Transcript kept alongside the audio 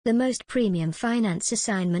The most premium finance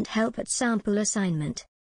assignment help at sample assignment.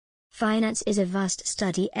 Finance is a vast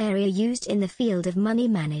study area used in the field of money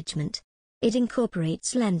management. It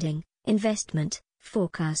incorporates lending, investment,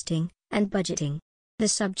 forecasting, and budgeting. The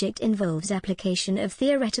subject involves application of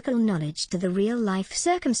theoretical knowledge to the real-life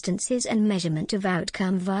circumstances and measurement of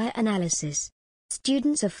outcome via analysis.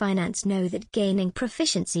 Students of finance know that gaining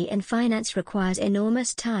proficiency in finance requires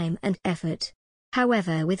enormous time and effort.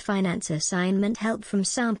 However, with finance assignment help from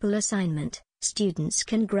sample assignment, students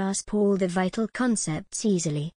can grasp all the vital concepts easily.